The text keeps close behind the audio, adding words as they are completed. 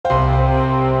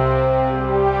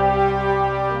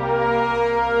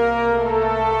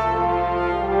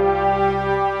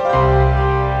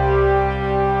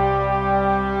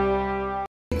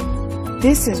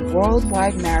This is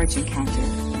Worldwide Marriage Encounter.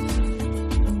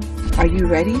 Are you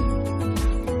ready?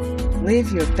 Live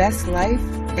your best life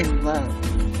in love.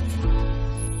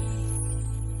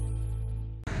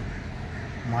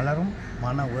 மலரும்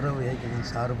மன உறவு இயக்கத்தின்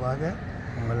சார்பாக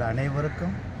உங்கள்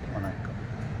அனைவருக்கும் வணக்கம்.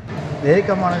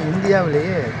 இயக்கமான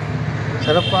இந்தியாவிலேயே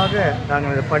சிறப்பாக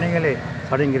நாங்கள் இந்த பணிகளை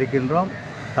தொடங்கியிருக்கின்றோம்.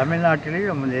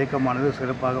 தமிழ்நாட்டிலேயும் இந்த இயக்கமானது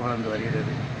சிறப்பாக வளர்ந்து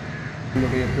வருகிறது.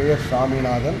 என்னுடைய பெயர்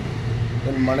சாமிநாதன்,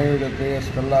 என் மனைவியுடைய பெயர்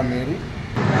ஸ்டெல்லா மேரி.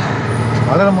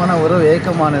 மலரமான உறவு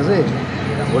இயக்கமானது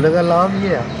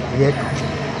உலகளாவிய இயக்கம்.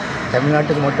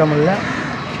 தமிழ்நாட்டுக்கு மட்டுமல்ல,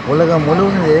 உலகம்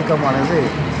முழுவதும் இயக்கமானது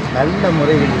நல்ல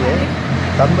முறையிலேயே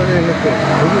தம்பதிகளுக்கு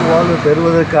புது வாழ்வு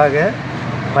பெறுவதற்காக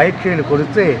பயிற்சிகள்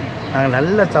கொடுத்து நாங்கள்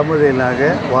நல்ல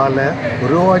தம்பதிகளாக வாழ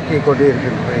உருவாக்கி கொண்டு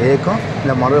இருக்கின்ற இயக்கம்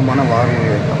இந்த மலரமான வாழ்வு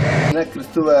இயக்கம்.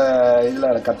 கிறிஸ்துவ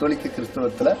இதில் கத்தோலிக்க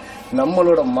கிறிஸ்துவத்தில்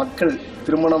நம்மளோட மக்கள்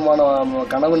திருமணமான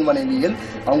கணவன் மனைவிகள்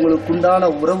அவங்களுக்குண்டான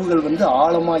உறவுகள்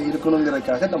ஆழமாக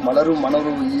இருக்கணுங்கிறதுக்காக இந்த மலரும்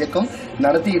மனவுறவு இயக்கம்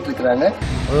நடத்திக்கிட்டு இருக்கிறாங்க.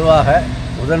 பொதுவாக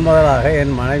முதலாக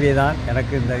என் மனைவி தான்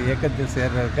எனக்கு இந்த இயக்கத்தில்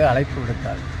சேர்றதுக்கு அழைப்பு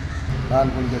விடுத்தார்.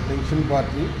 நான் கொஞ்சம் டென்ஷன்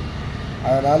பார்த்து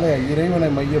அதனால் இறைவனை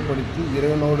மையப்படுத்தி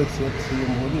இறைவனோடு சேர்த்து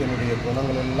செய்யும்போது என்னுடைய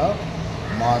குணங்கள் எல்லாம்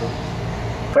மாறும்.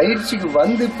 பயிற்சிக்கு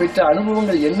பெற்ற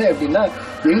அனுபவங்கள் என்ன அப்படின்னா,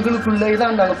 எங்களுக்குள்ளே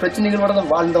தான் நாங்கள் பிரச்சனைகளோட தான்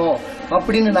வாழ்ந்தோம்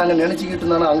அப்படின்னு நாங்கள் நினச்சிக்கிட்டு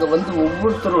இருந்தோம். அங்கே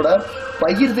ஒவ்வொருத்தரோட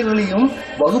பகிர்வுகளையும்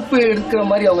வகுப்பு எடுக்கிற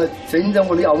மாதிரி அவங்க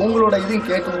செஞ்சவங்களையும் அவங்களோட இதையும்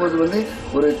கேட்கும்போது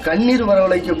ஒரு கண்ணீர்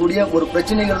வரவழைக்கக்கூடிய ஒரு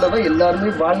பிரச்சனைகளில் தான்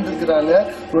எல்லாருமே வாழ்ந்துருக்கிறாங்க.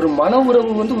 ஒரு மன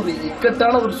உறவு ஒரு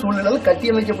இக்கட்டான ஒரு சூழ்நிலையில்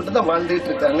கட்டியமைக்கப்பட்டு தான்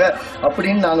வாழ்ந்துகிட்டு இருக்காங்க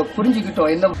அப்படின்னு நாங்கள்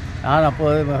புரிஞ்சுக்கிட்டோம். என்ன, நான்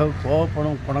அப்போது மிக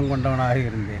கோபப்படும் குணம் கொண்டவனாக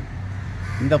இருந்தேன்.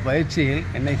 இந்த பயிற்சியில்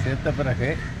என்னை சேர்த்த பிறகு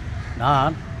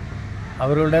நான்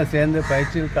அவர்களுடன் சேர்ந்து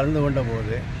பயிற்சியில் கலந்து கொண்ட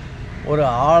போது ஒரு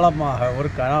ஆழமாக ஒரு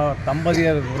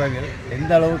தம்பதியர் உறவில்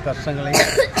எந்த அளவு கஷ்டங்களை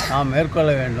நாம்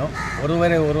மேற்கொள்ள வேண்டும்,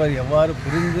 ஒருவரை ஒருவர் எவ்வாறு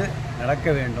புரிந்து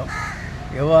நடக்க வேண்டும்,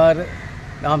 எவ்வாறு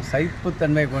நாம்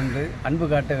சகிப்புத்தன்மை கொண்டு அன்பு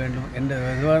காட்ட வேண்டும் என்ற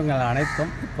விவரங்கள்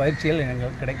அனைத்தும் இப்பயிற்சியில்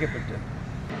எங்களுக்கு கிடைக்கப்பெற்றது.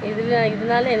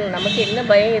 இதனால நமக்கு என்ன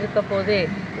பயம் இருக்க போது,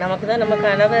 நமக்கு தான் நம்ம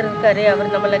கணவர் இருக்காரு,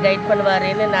 அவர் நம்மளை கைட்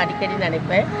பண்ணுவாருன்னு நான் அடிக்கடி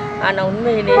நினைப்பேன். ஆனால்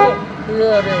உண்மையிலேயே இது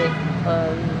ஒரு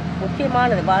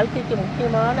முக்கியமானது, வாழ்க்கைக்கு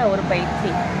முக்கியமான ஒரு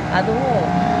பயிற்சி. அதுவும்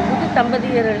புது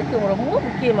தம்பதியர்களுக்கு ரொம்ப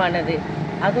முக்கியமானது.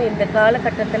 அதுவும் இந்த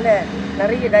காலகட்டத்தில்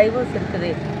நிறைய டைவர்ஸ்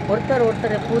இருக்குது.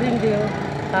 ஒருத்தரை புரிந்து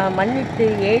மன்னித்து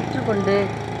ஏற்றுக்கொண்டு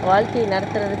வாழ்க்கையை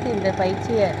நடத்துறதுக்கு இந்த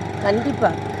பயிற்சியை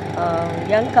கண்டிப்பாக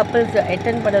யங் கப்பிள்ஸ்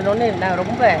அட்டென்ட் பண்ணணும்னு நான்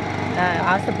ரொம்ப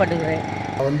ஆசைப்படுகிறேன்.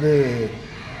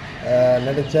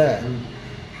 நினச்சேன்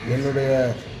என்னுடைய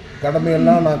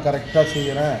கடமையெல்லாம் நான் கரெக்டாக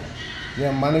செய்கிறேன்,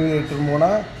 என் மனைவி இட்டுன்னு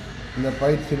போனால் இந்த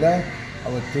பயிற்சியில்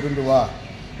அவள் திருந்துவா,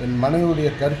 என் மனைவியுடைய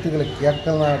கருத்துக்களை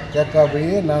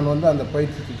கேட்காமையே நான் அந்த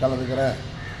பயிற்சிக்கு கலந்துக்கிறேன்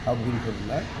அப்படின்னு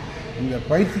சொன்னேன். இந்த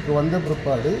பயிற்சிக்கு வந்த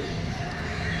பிற்பாடு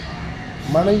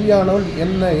மனைவியானவள்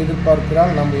என்ன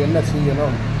எதிர்பார்க்கிறாள், நம்ம என்ன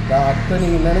செய்யணும், அத்தனை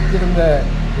நினைச்சிருந்த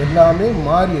எல்லாமே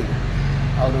மாறியது.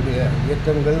 அவருடைய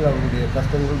இயக்கங்கள், அவருடைய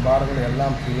கஷ்டங்கள், பாரங்கள்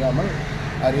எல்லாம்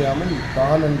அறியாமல்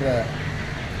தான் என்ற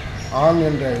ஆண்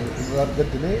என்ற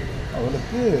வர்க்கத்திலே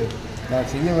அவளுக்கு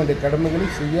நான் செய்ய வேண்டிய கடமைகளை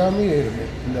செய்யாமல்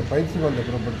இருந்தேன். இந்த பயிற்சி வந்த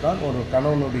பிறப்புத்தான் ஒரு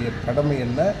கணவனுடைய கடமை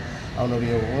என்ன,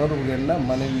 அவனுடைய உணர்வுகள் என்ன,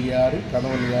 மனைவி யார்,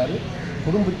 கணவன் யார்,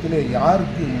 குடும்பத்திலே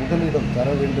யாருக்கு முதலிடம் தர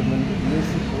வேண்டும் என்று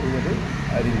இயேசு கூறுவதை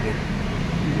அறிந்தேன்.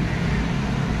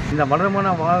 இந்த மலரமான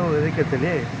வாழ்வு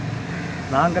இயக்கத்திலே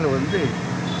நாங்கள்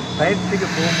பயிற்சிக்கு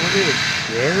போகும்போது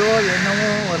ஏதோ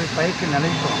என்னமோ ஒரு பயிற்சி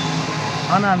நினைப்போம்.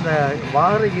 ஆனால் அந்த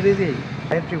வார இறுதி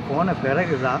பயிற்சி போன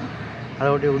பிறகு தான்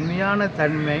அதோடைய உண்மையான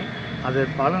தன்மை, அது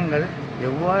பலன்கள்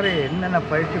எவ்வாறு என்னென்ன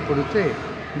பயிற்சி கொடுத்து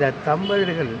இந்த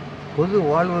தம்பதியர்கள் பொது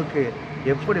வாழ்வுக்கு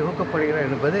எப்படி ஊக்கப்படுகிறார்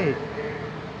என்பதை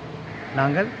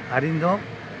நாங்கள் அறிந்தோம்,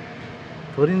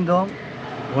 புரிந்தோம்,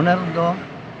 உணர்ந்தோம்.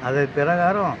 அதை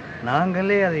பிரகாரம்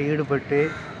நாங்களே அதை ஈடுபட்டு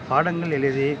பாடங்கள்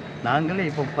எழுதி நாங்களே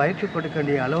இப்போ பயிற்சி கொடுக்க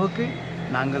வேண்டிய அளவுக்கு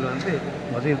நாங்கள்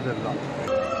முதிர்ந்துள்ளோம்.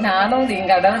 நானும்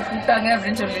எங்கள் அண்ணன் கூப்பிட்டாங்க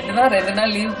அப்படின்னு சொல்லிட்டு தான் 2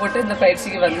 நாள் லீவ் போட்டு இந்த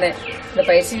பயிற்சிக்கு வந்தேன். இந்த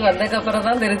பயிற்சிக்கு வந்ததுக்கப்புறம்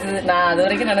தான் தெரிஞ்சுது. நான் அது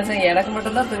வரைக்கும் நினச்சேன் எனக்கு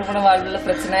மட்டும்தான் திருமண வாழ்வில்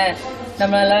பிரச்சனை,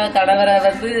 நம்மளால் கணவரை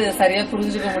சரியாக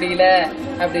புரிஞ்சுக்க முடியல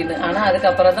அப்படின்னு. ஆனால்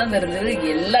அதுக்கப்புறம் தான் தெரிஞ்சது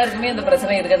எல்லாருக்குமே இந்த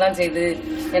பிரச்சனை இருக்க தான் செய்யுது.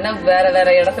 ஏன்னா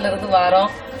வேறு இடத்துல இருந்து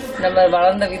வாரோம், நம்ம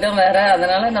வளர்ந்த விதம் வேறு,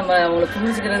 அதனால் நம்ம அவங்களை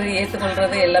புரிஞ்சுக்கிறது,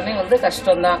 ஏற்றுக்கொள்கிறது எல்லாமே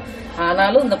கஷ்டம்தான்.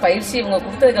 ஆனாலும் இந்த பயிற்சி இவங்க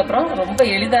கொடுத்ததுக்கப்புறம் ரொம்ப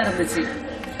எளிதாக இருந்துச்சு.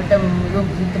 மிகவும்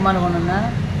பிடித்தமான ஒன்றுன்னா,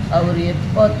 அவர்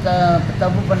எப்போ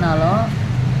தப்பு பண்ணாலும்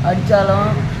அடித்தாலும்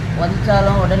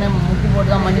உதச்சாலும் உடனே முட்டி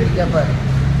போட்டு தான் மன்னிப்பு கேட்பார்.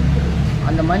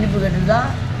 அந்த மன்னிப்பு கேட்டு தான்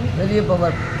வெளியே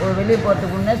போவார். வெளியே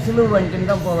போகிறதுக்கு முன்னே சிலுவை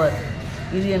வாங்கிட்டு தான் போவார்.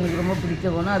 இது எனக்கு ரொம்ப பிடிச்ச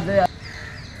குணம். அது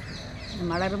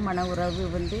மலரும் மன உறவு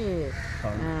வந்து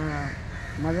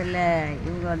முதல்ல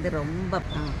இவங்க வந்து ரொம்ப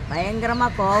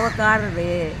பயங்கரமாக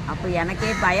கோவக்காரரு. அப்போ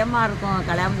எனக்கே பயமாக இருக்கும்.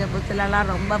 கல்யாண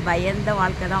புதுசுலலாம் ரொம்ப பயந்த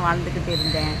வாழ்க்கை தான் வாழ்ந்துக்கிட்டு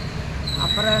இருந்தேன்.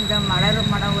 அப்புறம் இந்த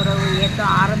மலரும் மன உறவு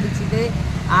இயக்கம்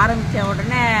ஆரம்பித்த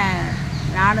உடனே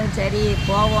நானும் சரி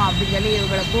போவோம் அப்படின்னு சொல்லி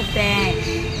இவங்களை கூப்பிட்டேன்.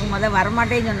 இவங்க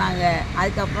வரமாட்டேன்னு சொன்னாங்க.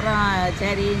 அதுக்கப்புறம்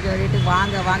சரின்னு சொல்லிட்டு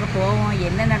வாங்க வாங்க போவோம்,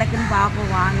 என்ன நடக்குன்னு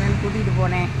பார்ப்போம் வாங்கன்னு கூட்டிகிட்டு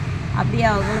போனேன். அப்படியே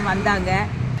அவங்களும் வந்தாங்க.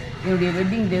 என்னுடைய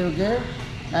வெட்டிங் டேவுக்கு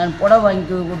நான் புடவை வாங்கி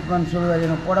கொடுப்பேன்னு சொல்லுவார்.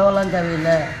 எனக்கு புடவெல்லாம்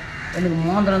தேவையில்லை, எனக்கு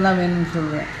மோதிரம் தான் வேணும்னு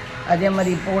சொல்லுவேன். அதே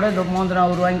மாதிரி இப்போ கூட இந்த மோதிரம்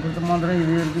அவர் வாங்கி கொடுத்த மோதிரம்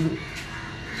இது இருக்குது.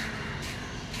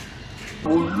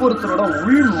 ஒவ்வொருத்தரோட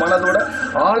உள் மனதோட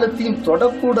ஆழத்தையும்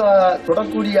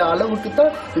தொடக்கூடிய அளவுக்கு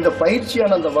தான் இந்த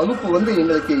பயிற்சியான அந்த வகுப்பு வந்து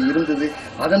எங்களுக்கு இருந்தது.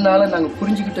 அதனால நாங்கள்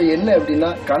புரிஞ்சுக்கிட்டோம் என்ன அப்படின்னா,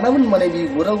 கணவன் மனைவி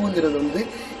உறவுங்கிறது வந்து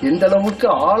எந்த அளவுக்கு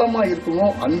ஆழமா இருக்குமோ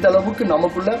அந்த அளவுக்கு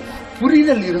நமக்குள்ள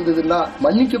புரிதல் இருந்ததுன்னா,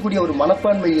 மன்னிக்கக்கூடிய ஒரு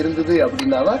மனப்பான்மை இருந்தது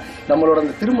அப்படின்னா தான் நம்மளோட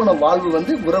அந்த திருமண வாழ்வு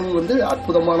வந்து உறவு வந்து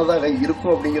அற்புதமானதாக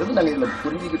இருக்கும் அப்படிங்கிறது நாங்கள் இதில்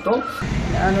புரிஞ்சுக்கிட்டோம்.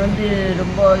 நான் வந்து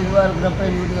ரொம்ப இதுவாக இருக்கிறப்ப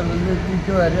எங்கள் வீட்டுக்கார் வந்து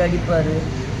திட்டுவார், அடிப்பார்.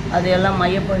 அதையெல்லாம்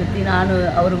மையப்படுத்தி நான்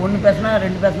அவர் ஒன்று பேசினா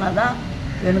 2 பேசினா தான்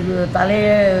எனக்கு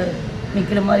தலையே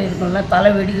நிற்கிற மாதிரி இருக்கும்ல, தலை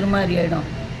வெடிக்கிற மாதிரி ஆகிடும்.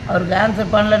 அவருக்கு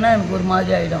ஆன்சர் பண்ணலைன்னா எனக்கு ஒரு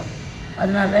மாதிரி ஆகிடும்.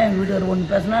 அதனால தான் எங்கள் வீட்டுக்கார்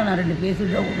ஒன்று பேசினா நான் 2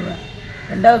 பேசிட்டு தான் விடுவேன்.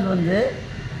 ரெண்டாவது வந்து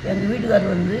எங்கள்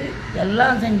வீட்டுக்கார் வந்து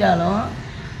எல்லாம் செஞ்சாலும்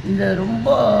இந்த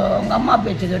ரொம்ப அவங்க அம்மா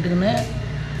பேச்சை கேட்டுக்கின்னு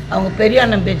அவங்க பெரிய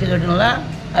அண்ணன் பேச்சை கேட்டுன்னுலாம்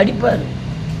அடிப்பார்.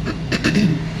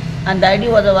 அந்த அடி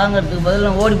உதை வாங்கிறதுக்கு பதில்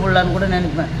நான் ஓடி போடலான்னு கூட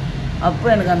நினைப்பேன். அப்போ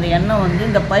எனக்கு அந்த எண்ணம் வந்து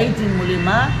இந்த பயிற்சி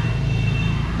மூலிமா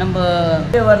நம்ம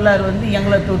வரலாறு வந்து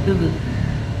எங்களை தொட்டுது.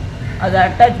 அதை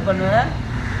அட்டாச் பண்ணுவேன்.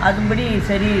 அதுபடி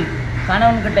சரி,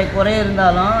 கணவன்கிட்ட குறை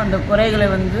இருந்தாலும் அந்த குறைகளை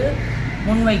வந்து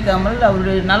முன்வைக்காமல்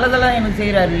அவருடைய நல்லதெல்லாம் எனக்கு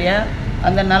செய்கிறார் இல்லையா,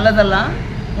 அந்த நல்லதெல்லாம்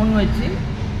முன் வச்சு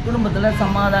குடும்பத்தில்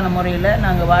சமாதான முறையில்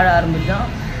நாங்கள் வாழ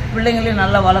ஆரம்பித்தோம். பிள்ளைங்களையும்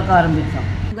நல்லா வளர்க்க ஆரம்பித்தோம்.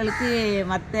 உங்களுக்கு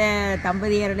மற்ற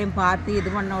தம்பதியர்களையும் பார்த்து இது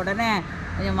பண்ண உடனே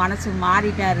கொஞ்சம் மனசு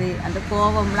மாறிட்டார். அந்த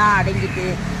கோபம்லாம் அடங்கிட்டு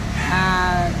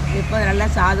இப்போ நல்லா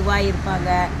சாதுவாக இருப்பாங்க.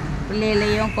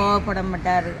 பிள்ளைகளையும் கோவப்பட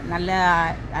மாட்டார், நல்லா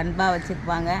அன்பாக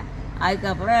வச்சுருப்பாங்க.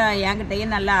 அதுக்கப்புறம்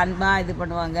என்கிட்டையும் நல்லா அன்பாக இது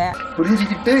பண்ணுவாங்க.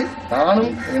 புரிஞ்சுக்கிட்டு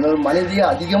நானும் என்னோட மனைவியை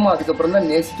அதிகமாக அதுக்கப்புறம் தான்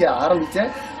நேசிக்க ஆரம்பித்தேன்.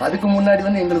 அதுக்கு முன்னாடி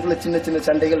வந்து எங்களுக்குள்ள சின்ன சின்ன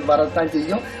சண்டைகள் வரத்தான்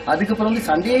செய்யும். அதுக்கப்புறம் வந்து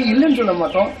சண்டையே இல்லைன்னு சொல்ல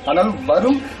மாட்டோம், ஆனால்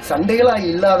வரும்.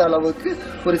 சண்டைகளாக இல்லாத அளவுக்கு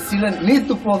ஒரு சில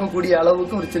நீர்த்து போகக்கூடிய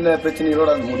அளவுக்கு ஒரு சின்ன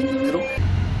பிரச்சனைகளோடு அது முடிஞ்சு போயிடும்.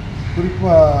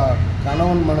 குறிப்பாக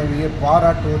கணவன் மனைவியை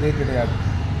பாராட்டுவதே கிடையாது.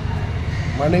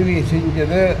 மனைவியை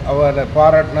செஞ்சதை அவரை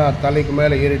பாராட்டினா தலைக்கு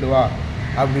மேலே ஏறிடுவா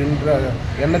அப்படின்ற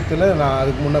எண்ணத்தில் நான்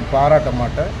அதுக்கு முன்னே பாராட்ட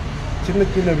மாட்டேன். சின்ன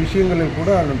சின்ன விஷயங்களில்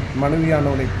கூட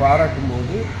மனைவியானவனை பாராட்டும்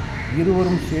போது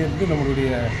இருவரும் சேர்ந்து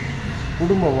நம்மளுடைய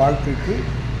குடும்ப வாழ்க்கைக்கு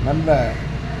நல்ல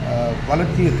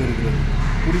வளர்ச்சியை தருகிறது.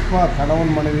 குறிப்பாக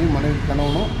கணவன் மனைவி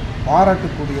கணவனும்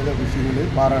பாராட்டக்கூடிய விஷயங்களை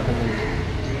பாராட்ட வேண்டும்.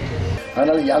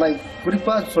 அதனால்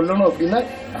குறிப்பாக சொல்லணும் அப்படின்னா,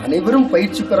 அனைவரும்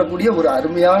பயிற்சி பெறக்கூடிய ஒரு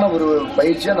அருமையான ஒரு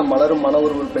பயிற்சியாக நான் மலரும் மன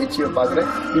ஒரு பயிற்சியை பார்க்குறேன்.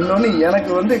 இன்னொன்று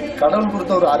எனக்கு வந்து கடவுள்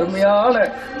கொடுத்த ஒரு அருமையான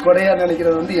கொடையாக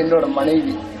நினைக்கிறது வந்து என்னோட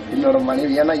மனைவி.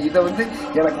 ஏன்னா இதை வந்து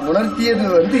எனக்கு உணர்த்தியது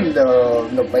வந்து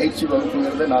இந்த பயிற்சி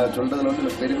வகுப்புங்கிறத நான் சொல்கிறதுல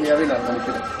வந்து பெருமையாகவே நான்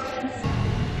நினைக்கிறேன்.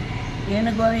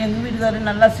 எனக்கு வந்து எங்கள் வீட்டுக்காரர்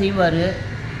நல்லா செய்வார்.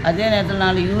 அதே நேரத்தில்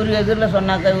நான் இவர் எதிரில்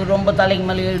சொன்னாக்கா இவர் ரொம்ப தலைக்கு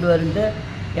மேலே ஏறிடுவாருன்ட்டு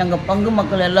எங்கள் பங்கு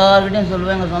மக்கள் எல்லாருக்கிட்டையும்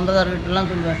சொல்லுவேன், எங்கள் சொந்தக்காரர்கிட்டலாம்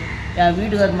சொல்லுவேன், என்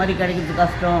வீட்டுக்கார் மாதிரி கிடைக்கிறது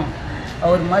கஷ்டம்,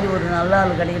 அவர் மாதிரி ஒரு நல்ல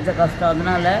ஆள் கிடைக்கிறது கஷ்டம்.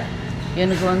 அதனால்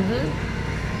எனக்கு வந்து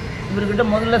இவர்கிட்ட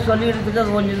முதல்ல சொல்லிடுறதுக்கு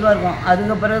அது கொஞ்சம் இதுவாக இருக்கும்.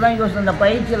 அதுக்கு பிறகு தான் யோசிச்சு அந்த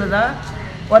பயிற்சியில் தான்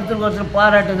ஒருத்தருக்கு ஒருத்தர்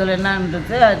பாராட்டுதல்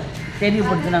என்னன்றது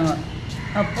தெரியப்படுத்தினாங்க.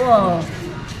 அப்போது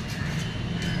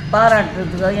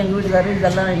பாராட்டுறதுக்காக எங்கள் வீட்டுக்காரர்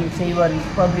இதெல்லாம் செய்வார்.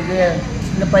 பப்ளிக்கு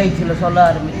இந்த பயிற்சியில் சொல்ல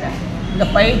ஆரம்பித்தேன். இந்த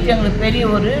பயிற்சி எங்களுக்கு பெரிய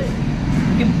ஒரு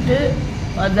கிஃப்ட்டு,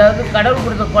 அதாவது கடவுள்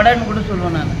கொடுத்த கொடைன்னு கூட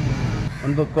சொல்லுவேன். நான்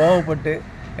முன்பு கோவப்பட்டு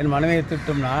என் மனைவியை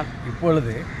திட்டும் நான்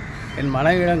இப்பொழுது என்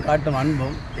மனைவியிடம் காட்டும்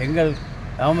அன்பும் எங்கள்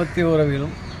தாம்பத்திய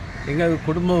உறவிலும் எங்கள்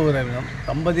குடும்ப உறவிலும்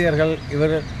தம்பதியர்கள்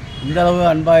இவர் இந்தளவு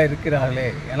அன்பாக இருக்கிறார்களே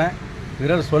என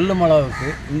பிறர் சொல்லும் அளவுக்கு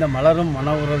இந்த மலரும்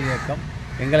மன உறவு இயக்கம்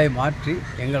எங்களை மாற்றி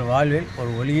எங்கள் வாழ்வில் ஒரு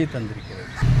ஒளியை தந்திருக்கிறது.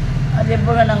 அதே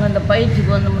போல் நாங்கள் இந்த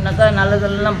பயிற்சிக்கு வந்தோம்னாக்கா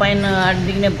நல்லதெல்லாம் பயன்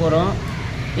அடைஞ்சிக்கினே போகிறோம்.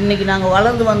 இன்றைக்கி நாங்கள்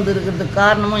வளர்ந்து வந்திருக்கிறதுக்கு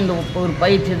காரணமும் இந்த ஒரு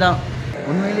பயிற்சி தான்.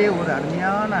 உண்மையிலேயே ஒரு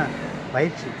அருமையான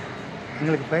பயிற்சி.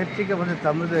 எங்களுக்கு பயிற்சிக்கு வந்து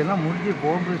தமிழ்லாம் முடிஞ்சு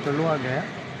போகும்போது சொல்லுவாங்க,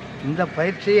 இந்த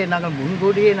பயிற்சியை நாங்கள்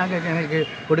முன்கூடியே எனக்கு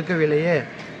கொடுக்கவில்லையே,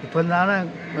 இப்போ தானே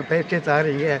பயிற்சியை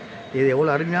தாரீங்க, இது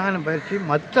எவ்வளோ அருமையான பயிற்சி.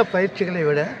 மற்ற பயிற்சிகளை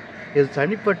விட இது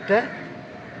தனிப்பட்ட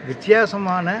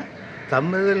வித்தியாசமான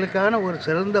தம்பதிகளுக்கான ஒரு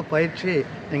சிறந்த பயிற்சி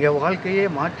எங்கள் வாழ்க்கையை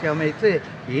மாற்றி அமைத்து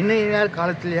இனிய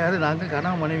காலத்திலேயாவது நாங்கள்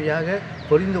கணவன் மனைவியாக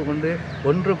புரிந்து கொண்டு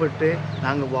ஒன்றுபட்டு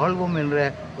நாங்கள் வாழ்வோம் என்ற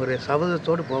ஒரு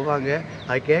சபதத்தோடு போவாங்க.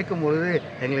 அதை கேட்கும் பொழுது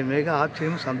எங்களுக்கு மிக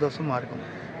ஆச்சரியமும் சந்தோஷமாக இருக்கும்.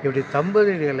 இப்படி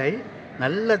தம்பதிகளை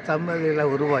நல்ல தம்பதிகளை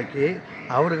உருவாக்கி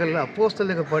அவர்கள்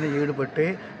அப்போஸ்தலக பணியில் ஈடுபட்டு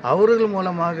அவர்கள்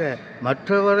மூலமாக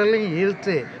மற்றவர்களையும்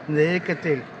ஈர்த்து இந்த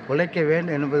இயக்கத்தில் உழைக்க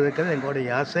வேண்டும் என்பதற்கு எங்களுடைய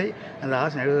ஆசை. அந்த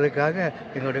ஆசை எழுதுவதற்காக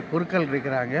எங்களுடைய குருக்கள்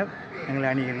இருக்கிறாங்க எங்களை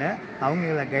அணியில், அவங்க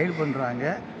எங்களை கைடு பண்ணுறாங்க.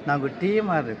 நாங்கள்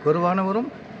டீமாக குருவானவரும்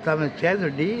தமிழ் சேர்ந்து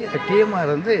டீமாக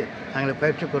இருந்து நாங்கள்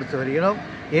பயிற்சி கொடுத்து வருகிறோம்.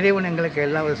 இறைவன் எங்களுக்கு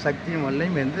எல்லா சக்தியும்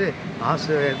வல்லையும் என்று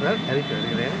ஆசிரியர்கள் அறிவித்து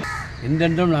வருகிறேன்.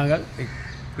 என்றென்றும் நாங்கள்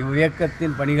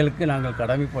இவ்வியக்கத்தின் பணிகளுக்கு நாங்கள்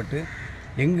கடமைப்பட்டு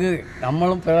எங்கு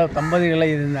நம்மளும் பிற தம்பதிகளை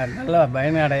நல்ல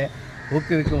பயனடைய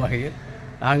ஊக்குவிக்கும் வகையில்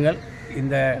நாங்கள்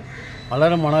இந்த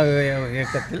மலரும் மன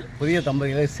இயக்கத்தில் புதிய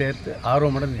தம்பதிகளை சேர்த்து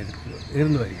ஆர்வமுடன்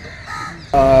இருந்து வருகிறோம்.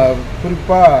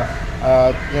 குறிப்பாக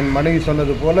என் மனைவி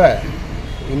சொன்னது போல்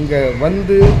இங்கே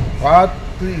வந்து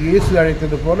பார்த்து இயேசு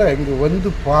அழைத்தது போல் இங்கே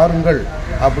வந்து பாருங்கள்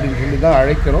அப்படின்னு சொல்லி தான்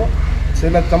அழைக்கிறோம்.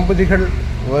 சில தம்பதிகள்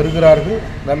வருகிறார்கள்,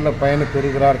 நல்ல பயனை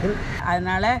பெறுகிறார்கள்.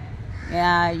 அதனால்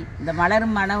இந்த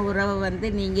மலரும் மன உறவு வந்து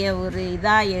நீங்கள் ஒரு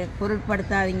இதாக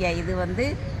பொருட்படுத்தாதீங்க. இது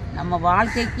நம்ம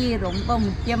வாழ்க்கைக்கு ரொம்ப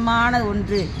முக்கியமான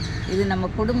ஒன்று. இது நம்ம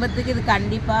குடும்பத்துக்கு இது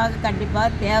கண்டிப்பாக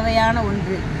தேவையான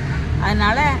ஒன்று.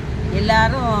 அதனால்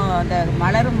எல்லாரும் அந்த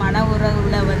மலரும் மன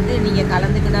உறவில் நீங்கள்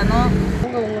கலந்துக்கிடணும்.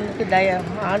 உங்களுக்கு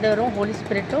ஆண்டவரும் ஹோலி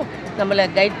ஸ்பிரிட்டும் நம்மளை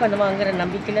கைட் பண்ணுவாங்கிற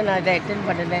நம்பிக்கையில் நான் இதை அட்டென்ட்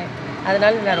பண்ணினேன்.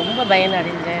 அதனால் நான் ரொம்ப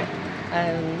பயனடைந்தேன்.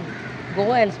 Go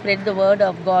and spread the word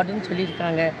of காட்னு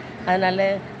சொல்லியிருக்காங்க. அதனால்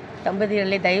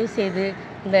தம்பதிகளை தயவுசெய்து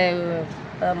இந்த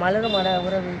மலரும் மன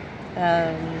உறவு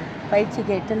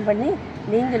பயிற்சிக்கு அட்டென்ட் பண்ணி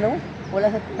நீங்களும்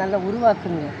உலகத்தை நல்லா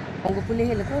உருவாக்குங்க. உங்கள்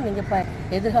பிள்ளைகளுக்கும் நீங்கள்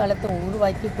எதிர்காலத்தை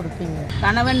உருவாக்கி கொடுப்பீங்க.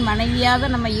 கணவன் மனைவியாக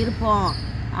நம்ம இருப்போம்.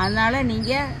 அதனால்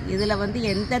நீங்கள்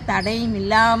இதில் எந்த தடையும்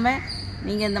இல்லாமல்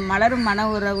நீங்கள் இந்த மலரும் மன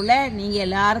உறவில் நீங்கள்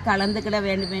எல்லாரும் கலந்துக்கிட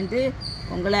வேண்டும் என்று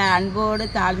உங்களை அன்போடு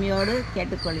தாழ்மையோடு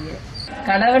கேட்டுக்கொள்கிறேன்.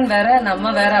 கணவன் வேற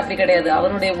நம்ம வேற அப்படி கிடையாது.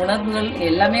 அவருடைய உணர்வுகள்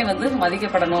எல்லாமே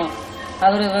மதிக்கப்படணும்.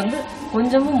 அவர்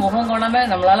கொஞ்சமும் முகம் கோணாம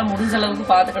நம்மளால முடிஞ்ச அளவுக்கு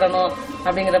பார்த்துக்கிடணும்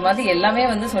அப்படிங்கிற மாதிரி எல்லாமே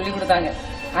சொல்லி கொடுத்தாங்க.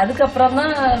 அதுக்கப்புறம்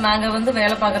தான் நாங்கள்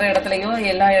வேலை பார்க்குற இடத்துலையோ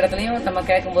எல்லா இடத்துலையும் நம்ம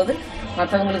கேட்கும்போது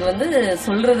மற்றவங்களுக்கு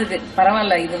சொல்றதுக்கு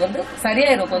பரவாயில்ல, இது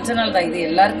சரியாயிரும், கொஞ்ச நாள் தான், இது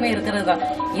எல்லாருக்குமே இருக்கிறது தான்,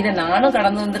 இதை நானும்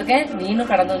கடந்து வந்திருக்கேன், நீனும்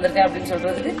கடந்து வந்திருக்கேன் அப்படின்னு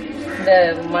சொல்றதுக்கு இந்த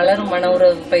மலரும் மன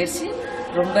உறவு பயிற்சி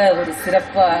ரொம்ப ஒரு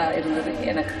சிறப்பாக இருந்தது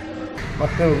எனக்கு.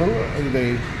 மற்றவர்கள் இதை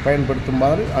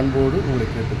பயன்படுத்துமாறு அன்போடு உங்களை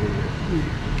கேட்டுக்கொள்கிறேன்.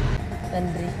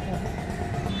 நன்றி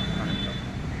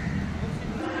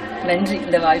நன்றி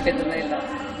இந்த வாய்ப்பு எல்லாம்.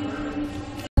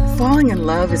 Falling in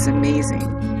love is amazing.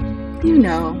 You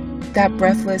know, that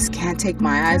breathless can't take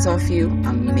my eyes off you,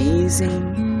 amazing.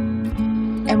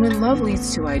 And when love leads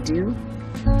to I do,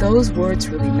 those words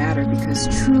really matter because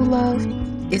true love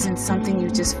isn't something you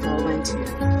just fall into.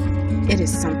 It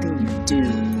is something you do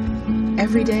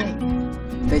every day.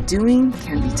 The doing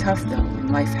can be tough though when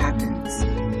life happens.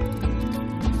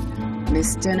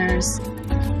 Missed dinners,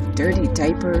 dirty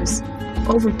diapers,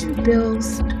 overdue bills.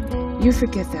 You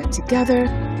forget that together,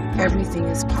 everything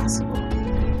is possible.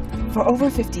 For over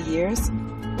 50 years,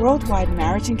 Worldwide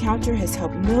Marriage Encounter has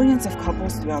helped millions of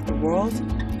couples throughout the world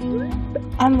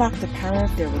unlock the power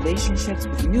of their relationships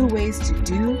with new ways to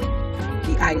do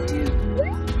the I do.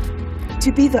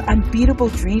 To be the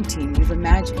unbeatable dream team you've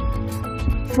imagined.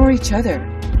 For each other,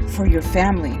 for your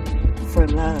family, for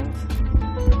love.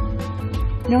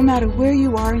 No matter where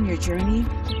you are in your journey,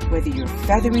 whether you're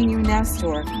feathering your nest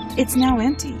or it's now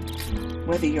empty,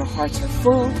 whether your hearts are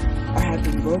full or have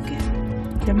been broken,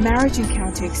 the Marriage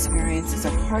Encounter experience is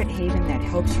a heart haven that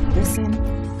helps you listen,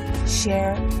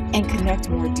 share, and connect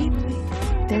more deeply.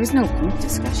 There is no group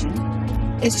discussion.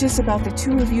 It's just about the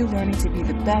two of you learning to be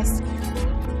the best,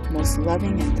 most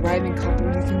loving and thriving couple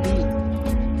you can be.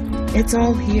 It's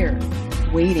all here,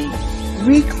 waiting.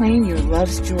 Reclaim your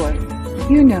love's joy.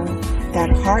 You know, that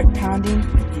heart-pounding,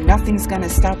 nothing's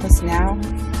gonna stop us now,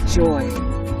 joy.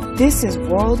 This is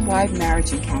Worldwide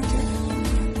Marriage Encounter.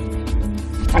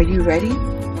 Are you ready?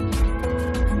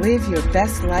 Live your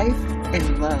best life in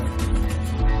love.